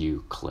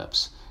 preview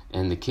clips.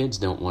 And the kids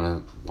don't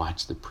want to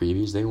watch the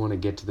previews, they want to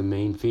get to the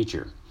main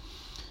feature.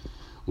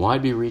 Well,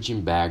 I'd be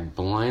reaching back,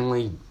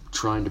 blindly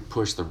trying to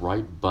push the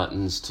right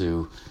buttons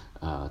to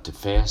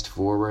fast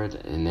forward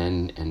and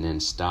then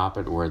stop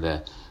it where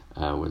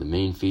the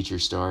main feature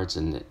starts,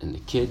 and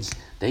the kids,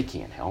 they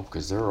can't help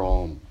because they're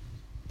all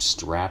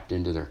strapped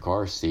into their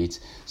car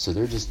seats, so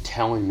they're just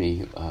telling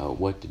me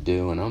what to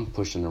do, and I'm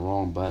pushing the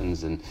wrong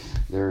buttons, and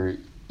they're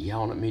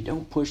yelling at me,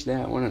 don't push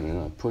that one, and then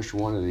I push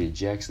one of the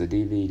ejects the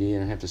DVD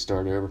and I have to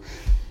start over.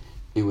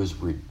 It was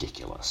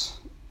ridiculous,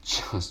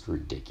 just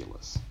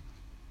ridiculous.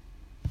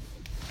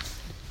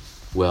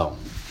 Well,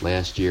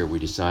 last year we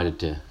decided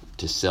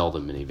to sell the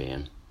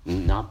minivan,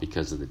 not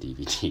because of the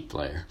DVD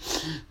player,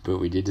 but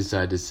we did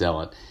decide to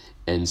sell it,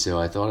 and so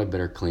I thought I'd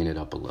better clean it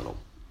up a little.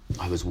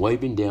 I was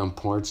wiping down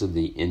parts of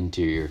the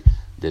interior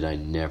that I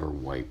never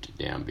wiped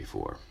down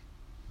before.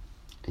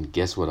 And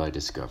guess what I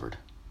discovered?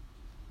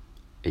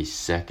 A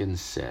second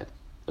set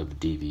of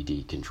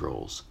DVD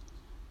controls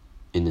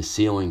in the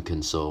ceiling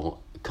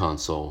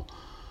console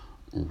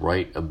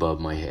right above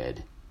my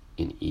head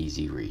in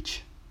easy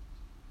reach.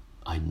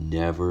 I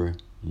never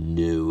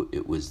knew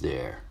it was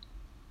there.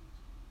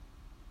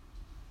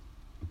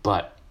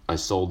 But I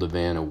sold the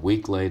van a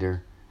week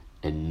later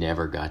and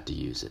never got to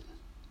use it.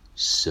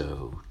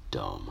 So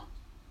dumb.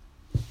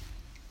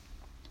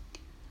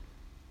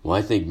 Well,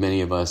 I think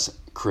many of us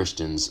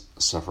Christians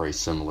suffer a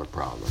similar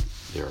problem.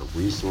 There are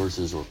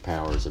resources or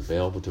powers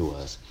available to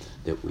us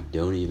that we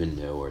don't even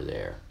know are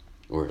there,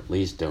 or at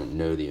least don't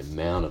know the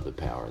amount of the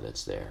power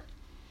that's there.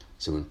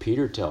 So when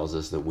Peter tells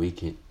us that we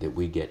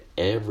get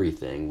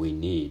everything we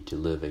need to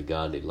live a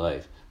godly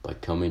life by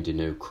coming to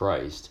know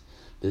Christ,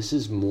 this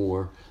is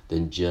more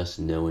than just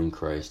knowing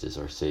Christ as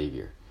our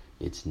Savior.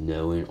 It's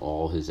knowing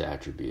all his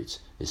attributes,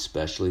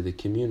 especially the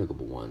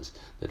communicable ones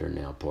that are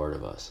now part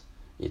of us.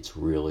 It's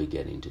really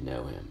getting to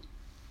know him.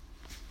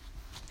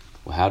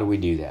 Well, how do we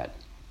do that?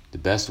 The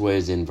best way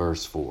is in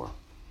verse 4.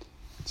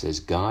 It says,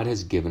 God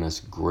has given us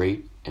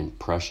great and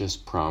precious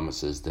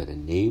promises that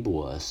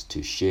enable us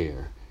to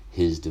share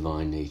his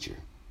divine nature.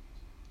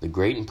 The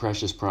great and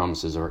precious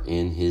promises are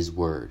in his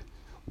word.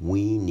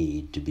 We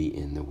need to be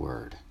in the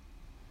word.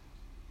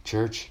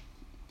 Church,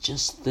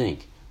 just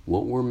think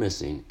what we're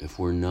missing if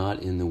we're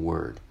not in the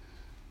word.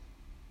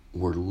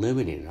 We're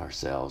limiting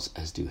ourselves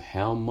as to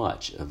how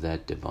much of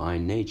that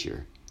divine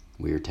nature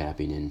we are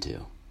tapping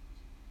into.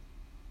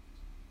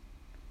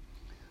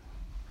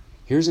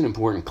 Here's an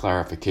important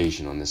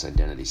clarification on this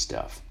identity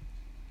stuff.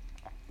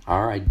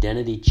 Our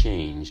identity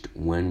changed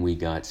when we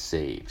got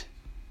saved.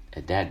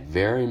 At that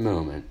very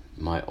moment,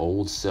 my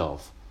old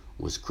self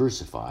was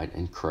crucified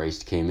and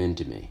Christ came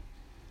into me.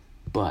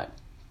 But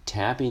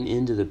tapping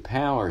into the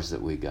powers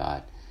that we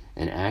got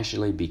and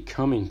actually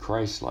becoming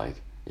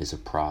Christ-like is a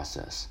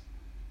process.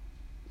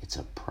 It's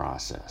a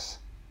process.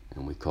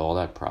 And we call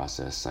that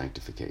process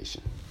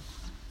sanctification.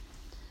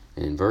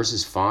 And in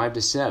verses 5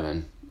 to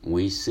 7,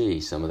 we see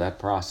some of that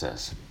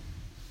process.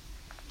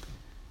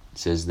 It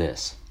says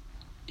this,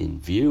 in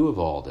view of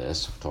all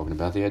this, talking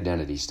about the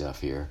identity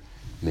stuff here,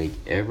 make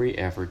every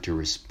effort to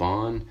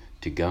respond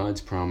to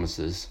God's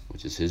promises,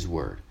 which is his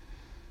word.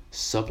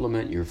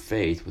 Supplement your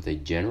faith with a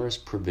generous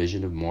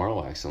provision of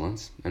moral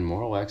excellence, and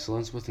moral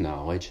excellence with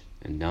knowledge,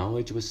 and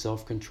knowledge with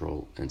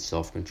self-control, and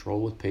self-control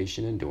with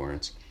patient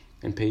endurance,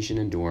 and patient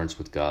endurance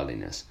with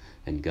godliness,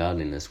 and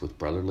godliness with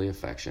brotherly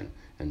affection,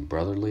 and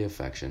brotherly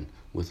affection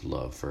with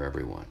love for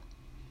everyone.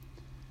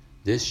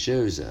 This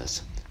shows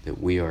us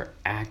that we are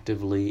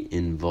actively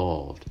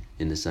involved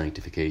in the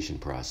sanctification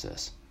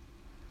process.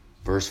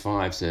 Verse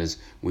 5 says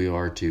we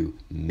are to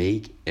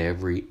make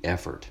every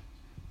effort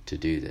to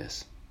do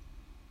this.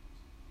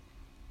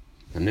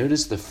 Now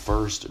notice the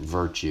first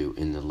virtue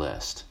in the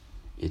list.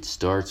 It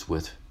starts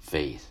with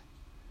faith.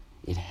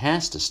 It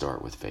has to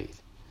start with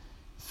faith.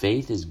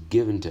 Faith is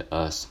given to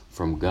us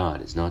from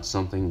God. It's not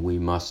something we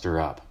muster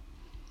up.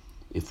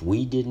 If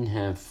we didn't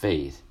have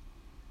faith,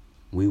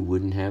 we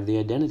wouldn't have the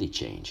identity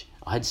change.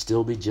 I'd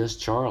still be just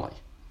Charlie.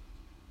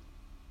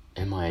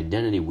 And my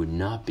identity would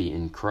not be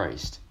in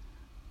Christ,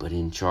 but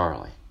in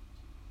Charlie.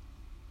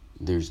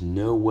 There's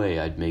no way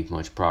I'd make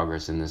much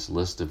progress in this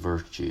list of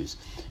virtues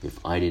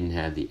if I didn't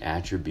have the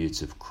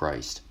attributes of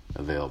Christ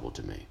available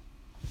to me.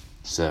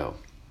 So,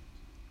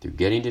 through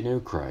getting to know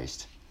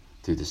Christ,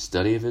 through the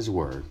study of his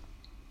word,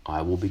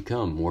 I will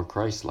become more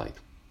Christ-like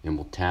and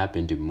will tap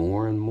into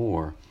more and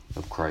more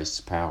of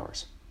Christ's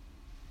powers.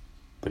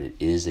 But it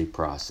is a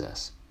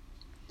process.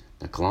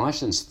 Now,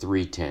 Colossians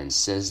 3:10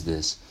 says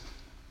this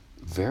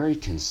very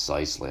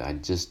concisely. I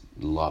just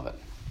love it.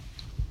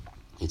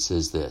 It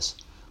says this,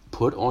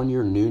 put on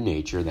your new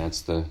nature,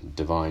 that's the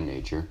divine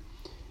nature,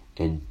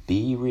 and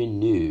be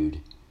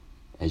renewed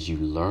as you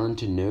learn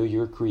to know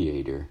your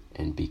Creator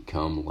and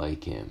become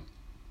like him.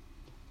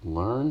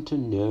 Learn to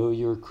know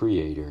your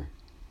Creator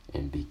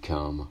and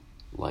become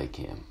like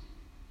him.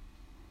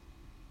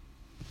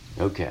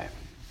 Okay,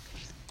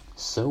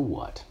 so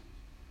what?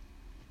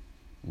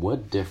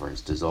 What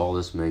difference does all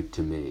this make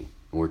to me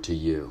or to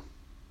you?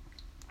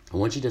 I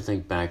want you to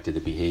think back to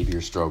the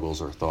behavior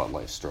struggles or thought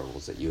life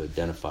struggles that you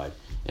identified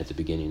at the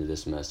beginning of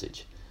this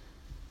message.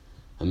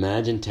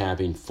 Imagine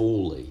tapping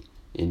fully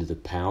into the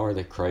power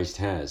that Christ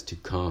has to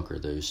conquer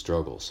those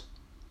struggles.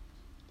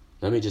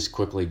 Let me just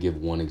quickly give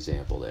one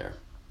example there.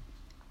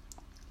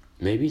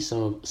 Maybe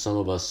some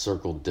of us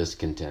circle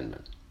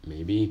discontentment.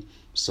 Maybe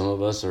some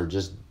of us are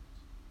just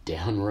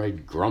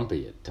downright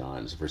grumpy at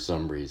times for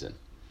some reason.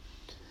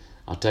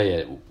 I'll tell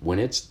you, when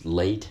it's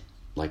late,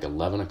 like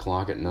 11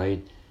 o'clock at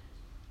night,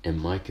 and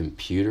my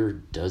computer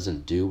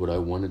doesn't do what I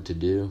want it to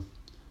do,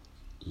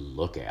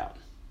 look out.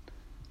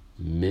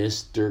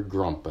 Mr.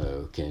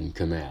 Grumpo can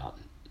come out.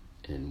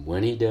 And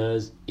when he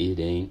does, it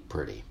ain't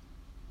pretty.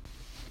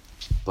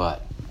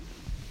 But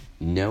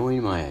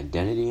knowing my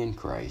identity in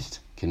Christ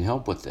can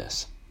help with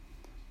this.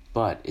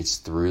 But it's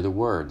through the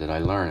Word that I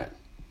learn it.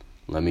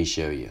 Let me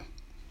show you.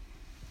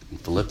 In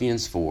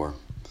Philippians 4,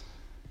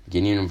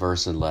 beginning in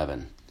verse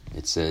 11,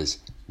 it says,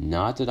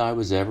 not that I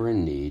was ever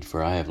in need,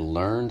 for I have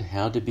learned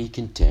how to be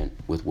content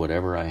with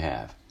whatever I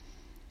have.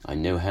 I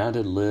know how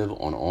to live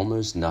on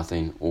almost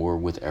nothing or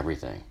with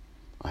everything.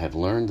 I have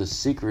learned the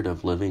secret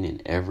of living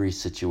in every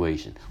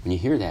situation. When you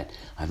hear that,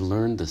 I've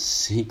learned the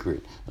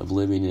secret of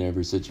living in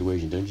every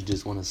situation. Don't you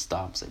just want to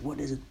stop and say, what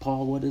is it,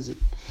 Paul? What is it?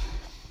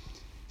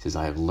 He says,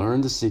 I have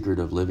learned the secret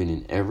of living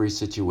in every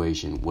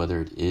situation,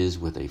 whether it is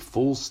with a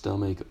full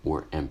stomach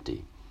or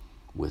empty,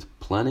 with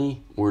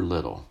plenty or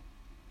little,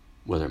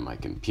 whether my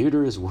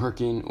computer is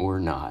working or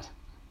not.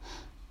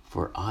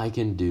 For I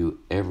can do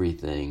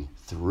everything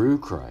through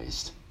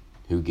Christ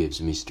who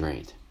gives me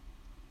strength.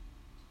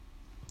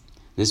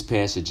 This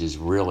passage is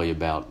really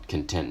about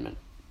contentment.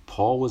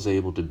 Paul was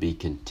able to be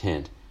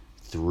content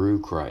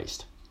through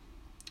Christ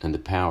and the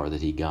power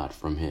that he got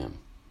from him.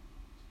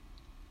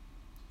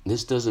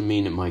 This doesn't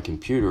mean that my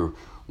computer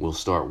will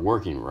start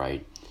working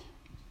right,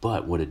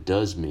 but what it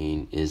does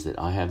mean is that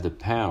I have the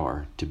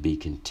power to be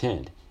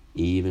content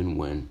even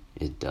when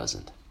it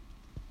doesn't.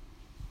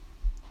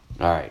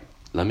 All right,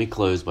 let me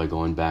close by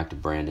going back to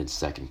Brandon's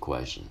second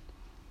question.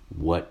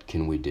 What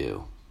can we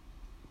do?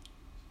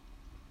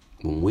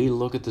 When we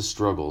look at the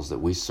struggles that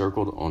we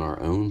circled on our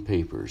own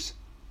papers,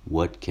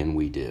 what can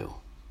we do?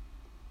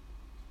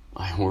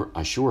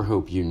 I sure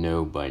hope you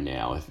know by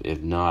now.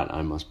 If not,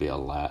 I must be a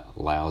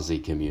lousy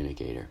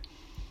communicator.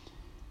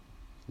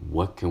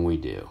 What can we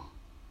do?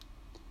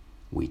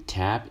 We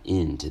tap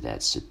into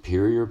that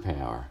superior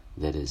power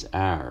that is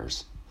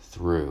ours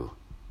through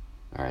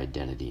our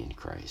identity in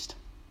Christ.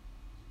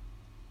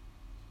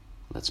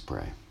 Let's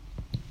pray.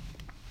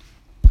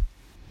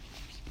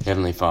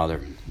 Heavenly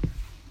Father,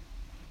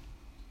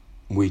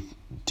 we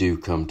do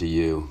come to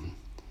you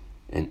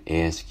and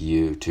ask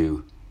you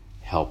to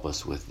help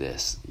us with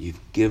this. You've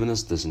given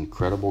us this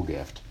incredible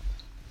gift,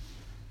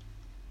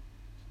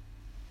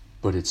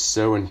 but it's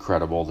so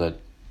incredible that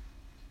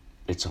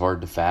it's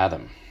hard to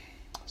fathom.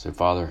 So,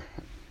 Father,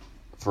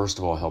 first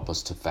of all, help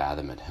us to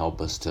fathom it.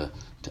 Help us to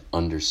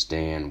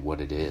understand what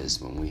it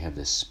is when we have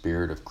the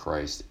Spirit of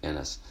Christ in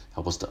us.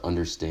 Help us to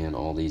understand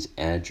all these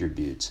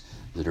attributes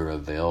that are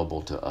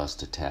available to us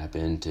to tap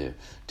into,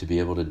 to be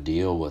able to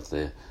deal with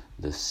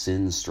the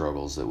sin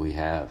struggles that we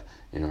have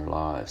in our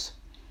lives.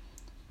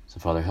 So,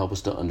 Father, help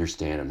us to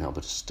understand them, help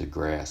us to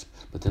grasp.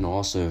 But then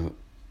also,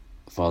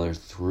 Father,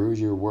 through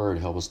your word,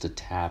 help us to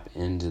tap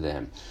into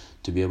them,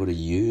 to be able to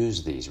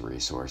use these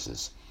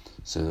resources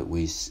so that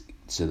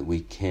we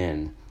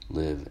can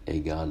live a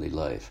godly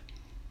life.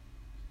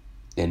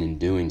 And in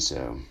doing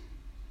so,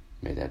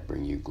 may that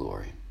bring you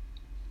glory.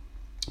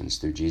 And it's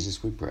through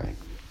Jesus we pray.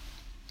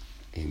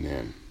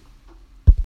 Amen.